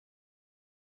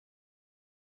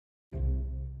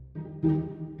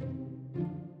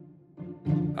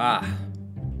Ah.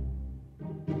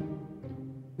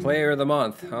 Player of the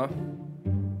month, huh?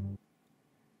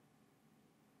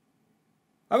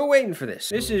 I've been waiting for this.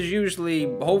 This is usually,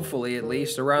 hopefully at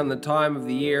least, around the time of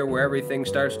the year where everything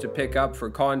starts to pick up for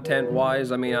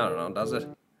content-wise. I mean, I don't know, does it?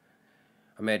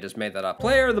 I may have just made that up.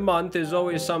 Player of the month is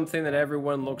always something that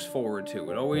everyone looks forward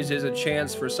to. It always is a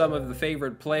chance for some of the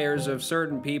favorite players of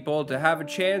certain people to have a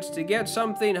chance to get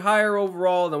something higher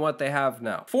overall than what they have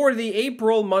now. For the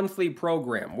April monthly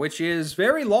program, which is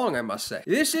very long, I must say.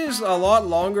 This is a lot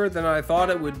longer than I thought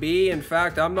it would be. In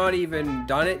fact, I'm not even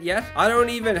done it yet. I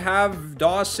don't even have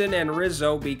Dawson and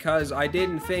Rizzo because I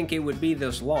didn't think it would be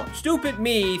this long. Stupid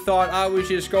me thought I was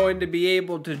just going to be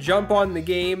able to jump on the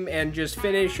game and just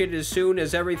finish it as soon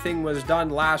as everything was done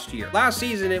last year. Last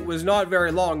season, it was not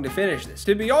very long to finish this.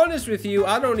 To be honest with you,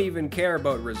 I don't even care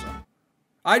about Rizzo.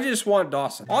 I just want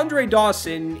Dawson. Andre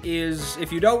Dawson is,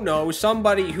 if you don't know,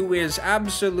 somebody who is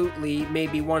absolutely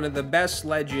maybe one of the best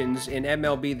legends in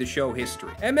MLB The Show history.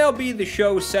 MLB The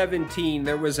Show 17,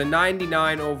 there was a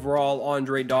 99 overall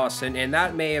Andre Dawson, and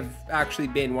that may have actually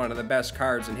been one of the best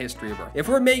cards in history of Earth. If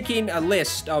we're making a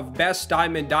list of best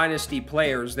Diamond Dynasty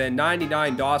players, then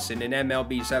 99 Dawson in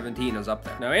MLB 17 is up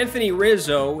there. Now, Anthony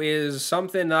Rizzo is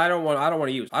something I don't want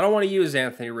to use. I don't want to use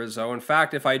Anthony Rizzo. In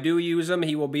fact, if I do use him,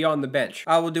 he will be on the bench.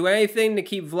 I will do anything to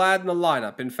keep Vlad in the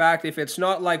lineup. In fact, if it's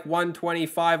not like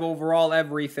 125 overall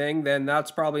everything, then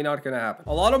that's probably not going to happen.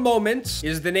 A lot of moments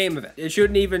is the name of it. It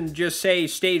shouldn't even just say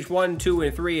stage 1, 2,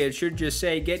 and 3. It should just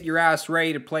say get your ass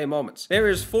ready to play moments. There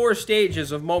is 4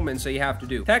 stages of moments that you have to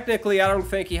do. Technically, I don't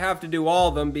think you have to do all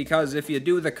of them because if you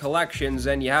do the collections,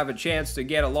 then you have a chance to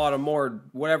get a lot of more,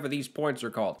 whatever these points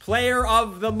are called. Player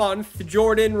of the month,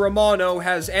 Jordan Romano,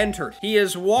 has entered. He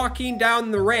is walking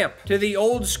down the ramp to the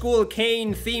old school Kane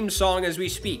theme song as we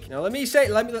speak. Now let me say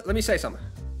something.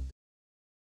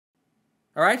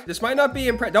 All right, this might not be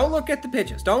impressive. Don't look at the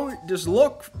pitches. Don't just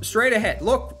look straight ahead.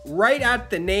 Look right at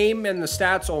the name and the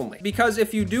stats only. Because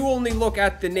if you do only look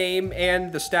at the name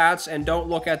and the stats and don't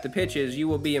look at the pitches, you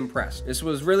will be impressed. This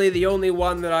was really the only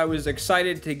one that I was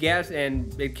excited to get,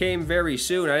 and it came very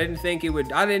soon. I didn't think it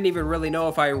would. I didn't even really know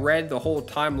if I read the whole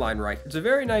timeline right. It's a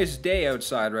very nice day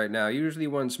outside right now. Usually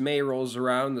once May rolls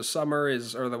around, the summer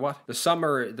is, or the what? The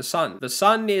sun. The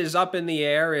sun is up in the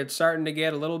air. It's starting to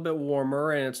get a little bit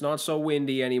warmer, and it's not so windy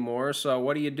anymore. So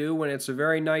what do when it's a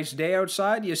very nice day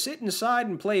outside? You sit inside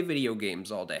and play video games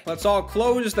all day. Let's all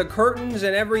close the curtains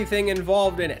and everything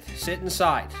involved in it. Sit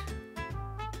inside.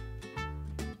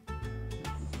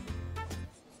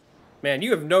 Man,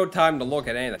 you have no time to look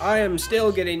at anything. I am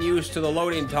still getting used to the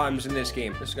loading times in this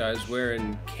game. This guy's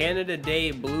wearing Canada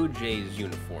Day Blue Jays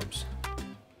uniforms.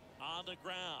 On the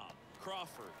ground,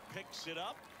 Crawford picks it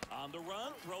up. On the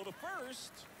run, throw to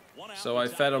first. So I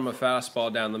fed him a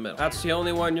fastball down the middle. That's the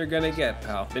only one you're gonna get,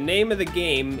 pal. The name of the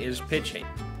game is pitching.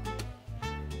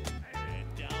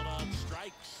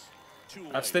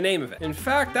 That's the name of it. In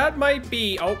fact, that might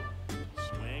be... Oh.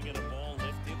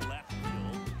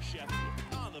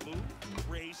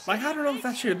 Like, I don't know if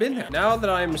that should have been there. Now that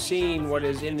I'm seeing what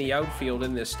is in the outfield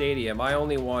in this stadium, I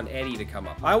only want Eddie to come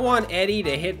up. I want Eddie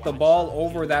to hit the ball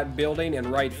over that building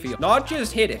in right field. Not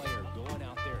just hit it.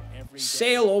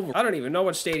 Sail over. I don't even know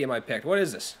what stadium I picked. What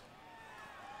is this?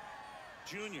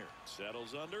 Junior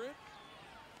settles under it,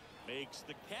 makes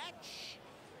the catch,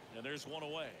 and there's one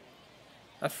away.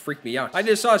 That freaked me out. I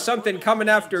just saw something coming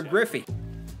after Griffey.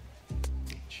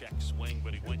 Check swing,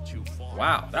 but he went too far.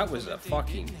 Wow, that was a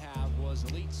fucking... was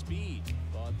elite speed,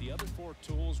 but the other 4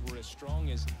 tools were as strong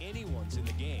as anyone's in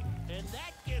the game. And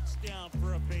that gets down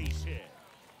for a base hit.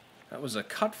 That was a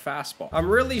cut fastball. I'm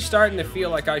really starting to feel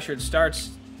like I should start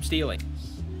stealing.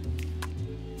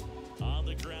 On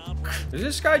the ground. Is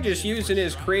this guy just using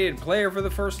his created player for the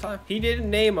first time? He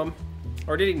didn't name him.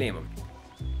 Or did he name him?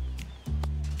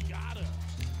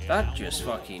 That just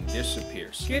fucking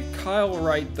disappears. Get Kyle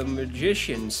Wright the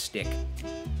magician stick.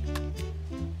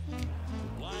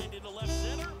 Lined into left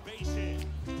center, base hit.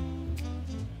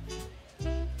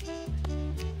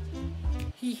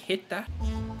 He hit that?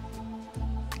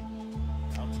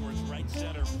 Out towards right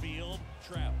center field.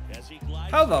 Trout as he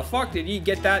glides. How the fuck did he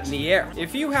get that in the air?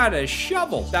 If you had a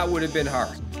shovel, that would have been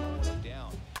hard.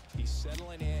 He's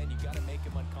settling in. You got to make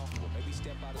him uncomfortable. Maybe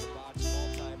step out of the box, ball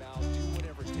timeout, do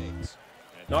whatever it takes.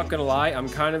 Not gonna lie, I'm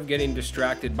kind of getting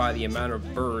distracted by the amount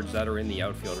of birds that are in the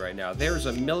outfield right now. There's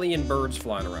a million birds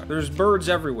flying around. There's birds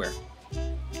everywhere. Yeah,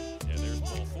 there's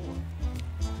ball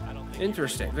 4.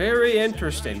 Interesting. Very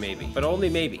interesting, maybe. But only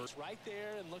maybe. Right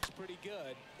there and looks pretty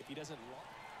good. If he doesn't...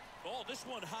 Oh, this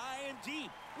one high and deep.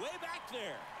 Way back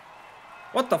there.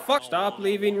 What the fuck? Stop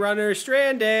leaving runners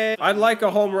stranded. I'd like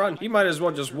a home run. You might as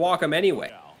well just walk him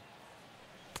anyway.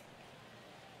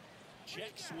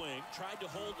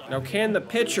 Now, can the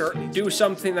pitcher do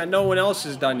something that no one else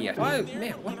has done yet? Why,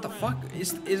 man, what the fuck?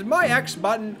 Is my X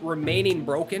button remaining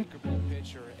broken?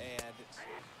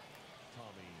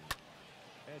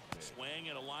 Swing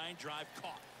and a line drive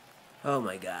caught. Oh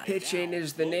my god. Pitching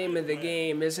is the name of the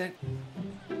game, is it?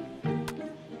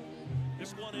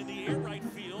 This one in the air right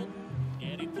field,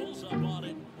 and he pulls up on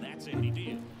it. That's Andy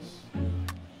Diaz.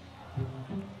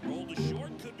 Roll to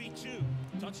short, could be two.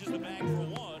 Touches the bag for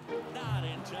one. Not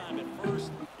in time at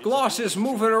first. Gloss is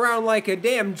moving around like a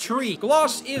damn tree.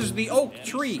 Gloss is the oak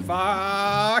tree.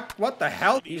 Fuck. What the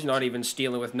hell? He's not even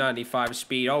stealing with 95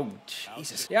 speed. Oh,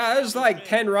 Jesus. Yeah, there's like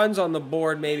 10 runs on the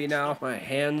board maybe now. My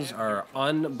hands are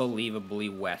unbelievably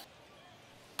wet.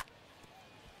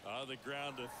 On the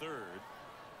ground to third.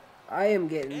 I am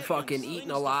getting fucking eaten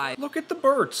alive. Look at the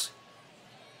birds.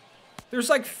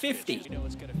 There's like 50. You know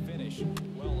it's going to finish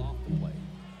well off the plate.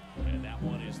 And that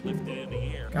one is lifted in the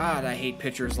air. God, I hate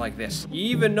pitchers like this. You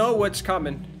even know what's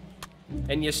coming,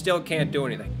 and you still can't do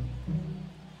anything.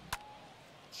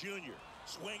 Junior,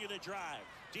 swinging a drive.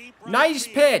 Deep right Nice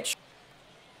field. pitch.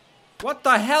 What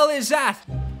the hell is that?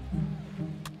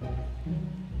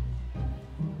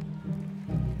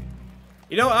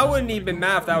 You know, I wouldn't even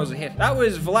mad if that was a hit. That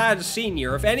was Vlad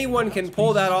Sr. If anyone can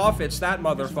pull that off, it's that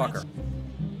motherfucker.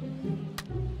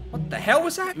 What the hell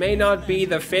was that? May not be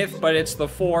the 5th, but it's the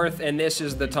 4th, and this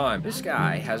is the time. This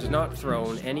guy has not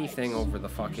thrown anything over the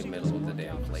fucking middle of the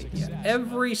damn plate yet.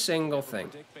 Every single thing.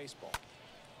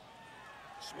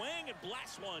 Swing and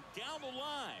blast one down the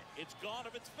line. It's gone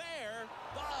if it's fair,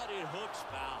 but it hooks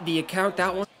foul. Do you count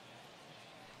that one?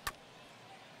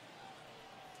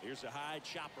 Here's a high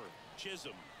chopper.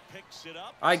 Chisholm picks it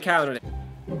up. I counted it.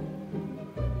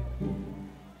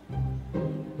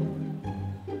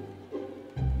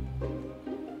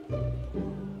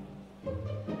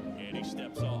 And he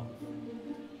steps off.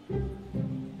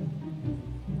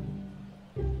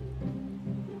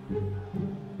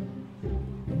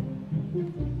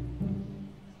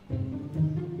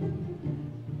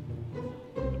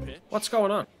 The pitch. What's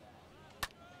going on?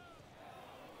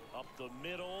 Up the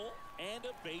middle and a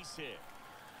base hit.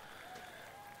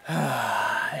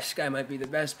 This guy might be the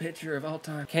best pitcher of all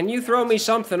time. Can you throw me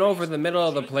something over the middle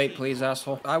of the plate, please,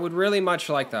 asshole? I would really much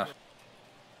like that.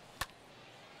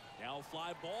 Now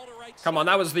fly ball to right Come on,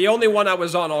 that was the only one I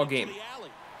was on all game.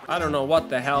 I don't know what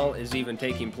the hell is even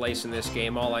taking place in this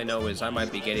game. All I know is I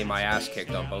might be getting my ass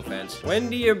kicked on both ends. When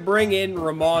do you bring in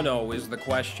Romano is the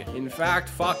question. In fact,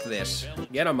 fuck this.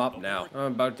 Get him up now.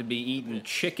 I'm about to be eating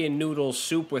chicken noodle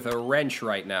soup with a wrench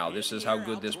right now. This is how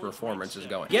good this performance is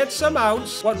going. Get some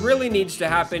outs. What really needs to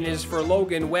happen is for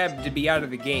Logan Webb to be out of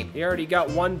the game. He already got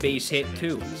one base hit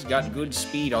too. He's got good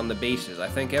speed on the bases. I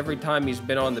think every time he's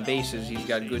been on the bases, he's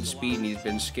got good speed and he's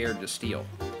been scared to steal.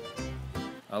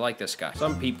 I like this guy.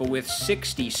 Some people with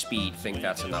 60 speed think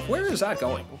that's enough. Where is that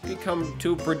going? Don't become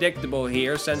too predictable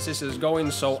here. Since this is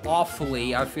going so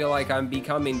awfully, I feel like I'm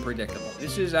becoming predictable.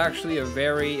 This is actually a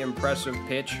very impressive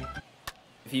pitch.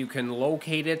 If you can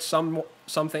locate it somewhat.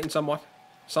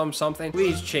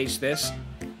 Please chase this.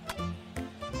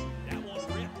 That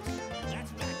one ripped.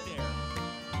 That's back there.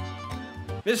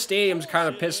 This stadium's kind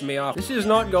of pissing me off. This is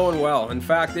not going well. In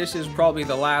fact, this is probably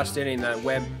the last inning that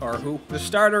Webb, or who? The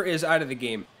starter is out of the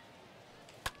game.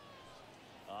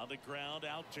 On the ground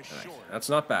out to short. That's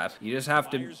not bad. You just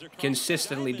have to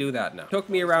consistently do that now. Took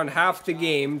me around half the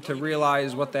game to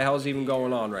realize what the hell's even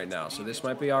going on right now, so this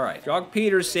might be alright. Jock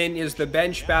Peterson is the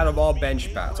bench bat of all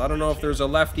bench bats. I don't know if there's a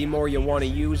lefty more you want to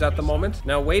use at the moment.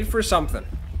 Now wait for something.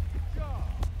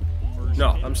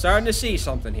 No, I'm starting to see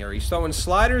something here. He's throwing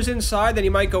sliders inside, then he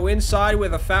might go inside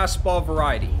with a fastball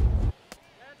variety.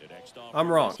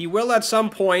 I'm wrong. He will at some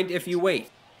point if you wait.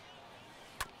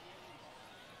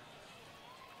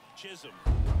 Chisholm.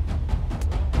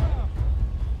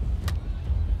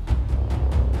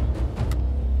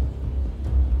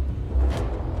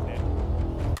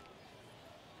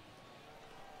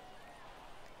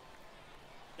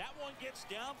 That one gets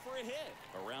down for a hit.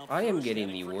 I am getting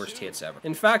the worst hits ever.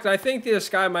 In fact, I think this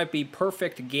guy might be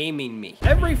perfect gaming me.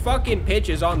 Every fucking pitch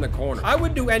is on the corner. I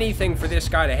would do anything for this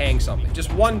guy to hang something.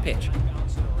 Just one pitch.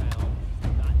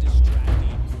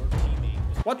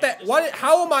 What the? What?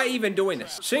 How am I even doing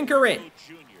this? Sinker in.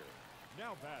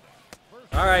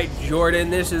 All right, Jordan,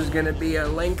 this is gonna be a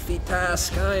lengthy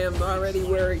task. I am already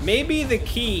worried. Maybe the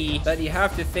key that you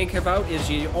have to think about is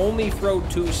you only throw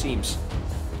two seams.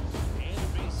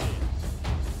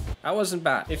 That wasn't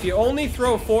bad. If you only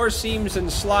throw 4 seams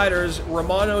and sliders,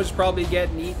 Romano's probably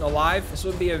getting eaten alive. This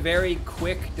would be a very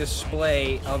quick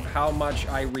display of how much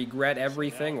I regret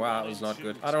everything. Wow, that was not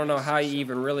good. I don't know how you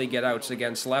even really get outs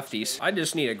against lefties. I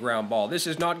just need a ground ball. This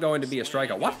is not going to be a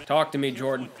strikeout. What? Talk to me,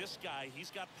 Jordan.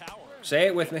 Say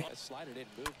it with me.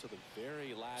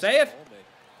 Say it.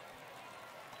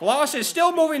 Loss is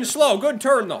still moving slow. Good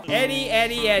turn, though. Eddie,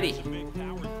 Eddie, Eddie.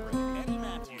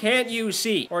 Can't you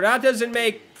see? Or that doesn't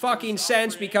make fucking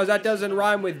sense because that doesn't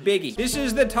rhyme with Biggie. This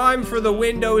is the time for the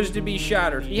windows to be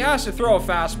shattered. He has to throw a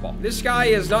fastball. This guy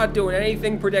is not doing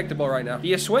anything predictable right now. Do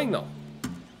you swing, though?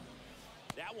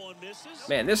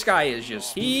 Man, this guy is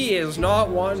just... He is not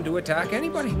one to attack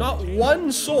anybody. Not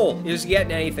one soul is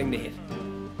getting anything to hit.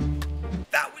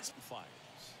 That was...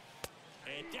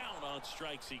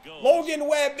 Logan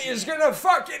Webb is gonna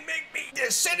fucking make me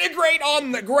disintegrate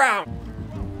on the ground.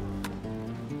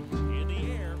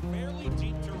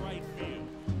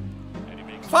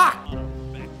 Fuck!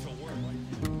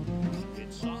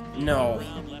 No.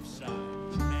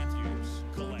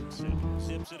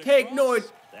 Take note.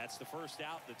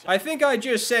 I think I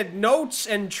just said notes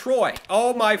and Troy.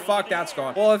 Oh my fuck, that's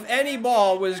gone. Well, if any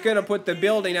ball was gonna put the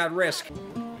building at risk.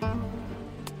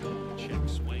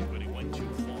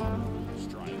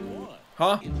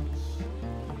 Huh?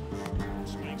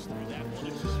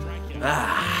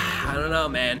 I don't know,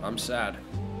 man. I'm sad.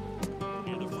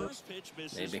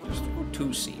 Maybe just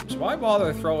 2 seams. Why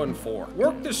bother throwing 4?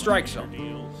 Work the strike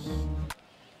zone.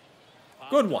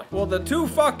 Good one. Well, the 2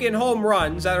 fucking home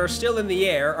runs that are still in the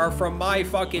air are from my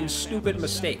fucking stupid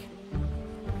mistake.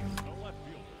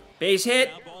 Base hit.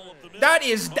 That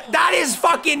is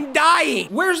fucking dying.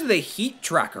 Where's the heat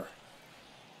tracker?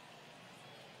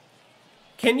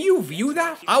 Can you view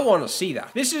that? I want to see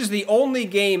that. This is the only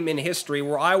game in history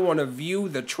where I want to view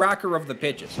the tracker of the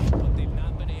pitches.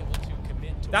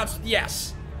 That's,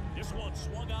 yes.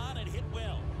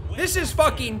 This is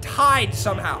fucking tied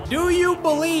somehow. Do you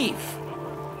believe?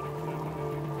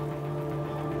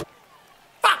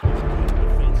 Fuck!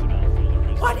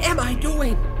 What am I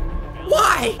doing?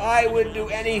 Why? I would do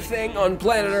anything on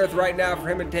planet Earth right now for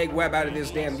him to take Webb out of this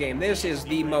damn game. This is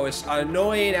the most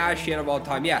annoying ass shit of all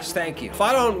time. Yes, thank you. If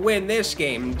I don't win this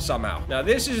game somehow. Now,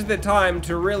 this is the time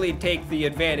to really take the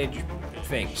advantage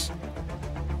things.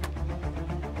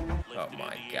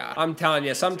 God. I'm telling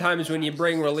you, sometimes when you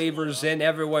bring relievers in,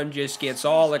 everyone just gets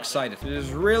all excited.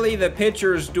 There's really the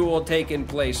pitcher's duel taking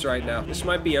place right now. This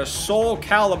might be a Soul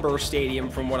Calibur stadium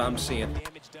from what I'm seeing.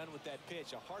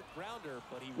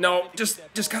 No, just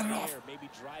cut it off.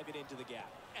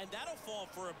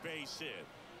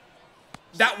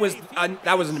 That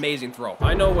was an amazing throw.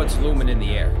 I know what's looming in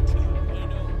the air.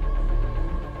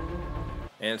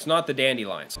 And it's not the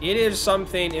dandelions. It is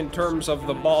something in terms of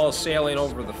the ball sailing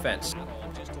over the fence.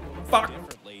 Fuck.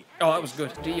 Oh, that was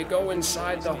good. Do you go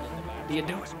inside, though? Do you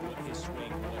do it?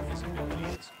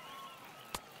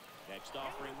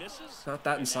 Not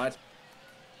that inside.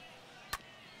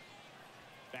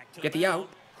 Get the out.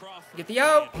 Get the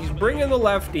out. He's bringing the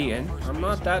lefty in. I'm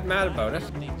not that mad about it.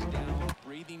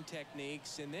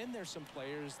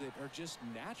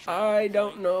 I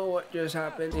don't know what just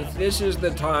happened. If this is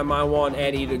the time I want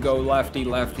Eddie to go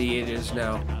lefty-lefty, it is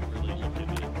now.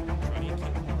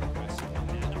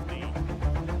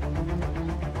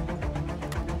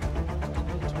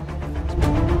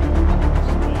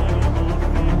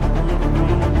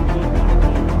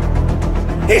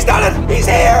 He's done it! He's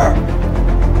here!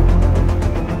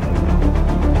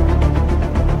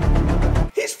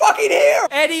 He's fucking here!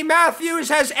 Eddie Matthews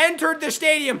has entered the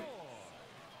stadium.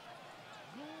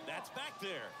 That's back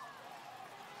there.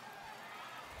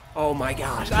 Oh my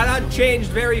gosh. That changed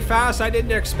very fast. I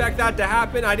didn't expect that to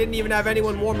happen. I didn't even have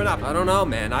anyone warming up. I don't know,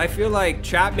 man. I feel like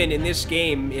Chapman in this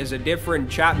game is a different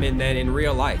Chapman than in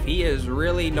real life. He is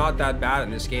really not that bad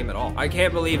in this game at all. I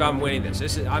can't believe I'm winning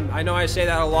this. I know I say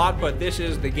that a lot, but this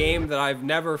is the game that I've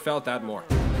never felt that more.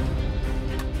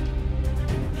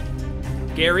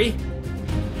 Gary?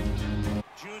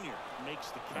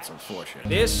 That's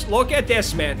unfortunate. Look at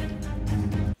this, man.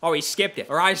 Oh, he skipped it,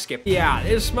 or I skipped it. Yeah,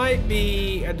 this might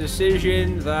be a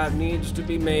decision that needs to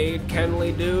be made.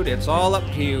 Kenley, dude, it's all up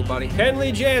to you, buddy.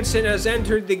 Kenley Jansen has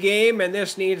entered the game, and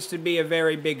this needs to be a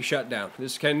very big shutdown.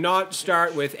 This cannot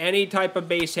start with any type of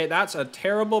base hit. That's a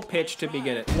terrible pitch to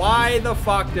begin it. Why the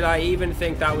fuck did I even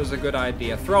think that was a good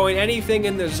idea? Throwing anything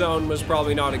in the zone was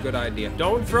probably not a good idea.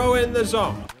 Don't throw in the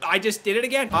zone. I just did it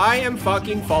again. I am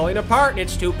fucking falling apart.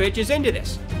 It's 2 pitches into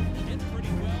this.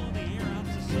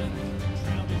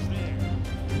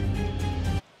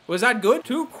 Was that good?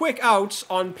 2 quick outs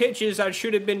on pitches that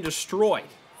should have been destroyed.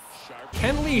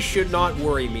 Kenley should not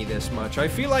worry me this much. I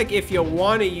feel like if you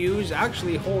want to use,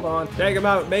 actually, hold on, take him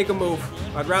out, make a move.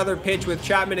 I'd rather pitch with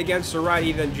Chapman against the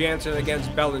righty than Jansen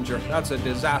against Bellinger. That's a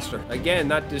disaster. Again,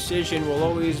 that decision will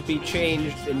always be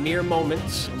changed in mere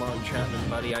moments. Come on, Chapman,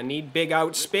 buddy. I need big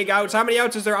outs. Big outs. How many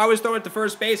outs is there? I was throwing it to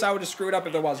first base. I would have screwed up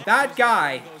if there wasn't. That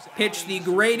guy pitched the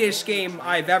greatest game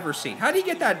I've ever seen. How did he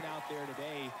get that?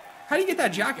 How did he get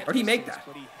that jacket? Or did he make that?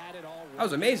 That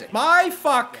was amazing. My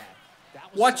fuck.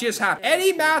 What just happened?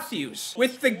 Eddie Matthews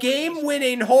with the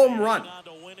game-winning home run.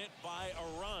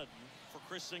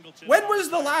 When was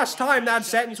the last time that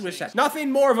sentence was said?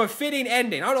 Nothing more of a fitting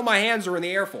ending. I don't know, my hands are in the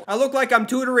air for. I look like I'm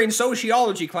tutoring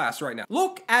sociology class right now.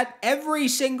 Look at every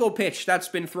single pitch that's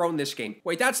been thrown this game.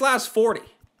 Wait, that's last 40.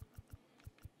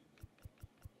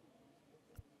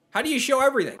 How do you show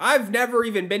everything? I've never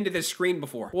even been to this screen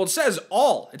before. Well, it says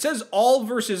all. It says all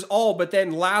versus all, but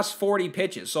then last 40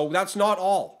 pitches. So that's not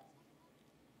all.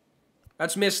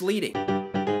 That's misleading.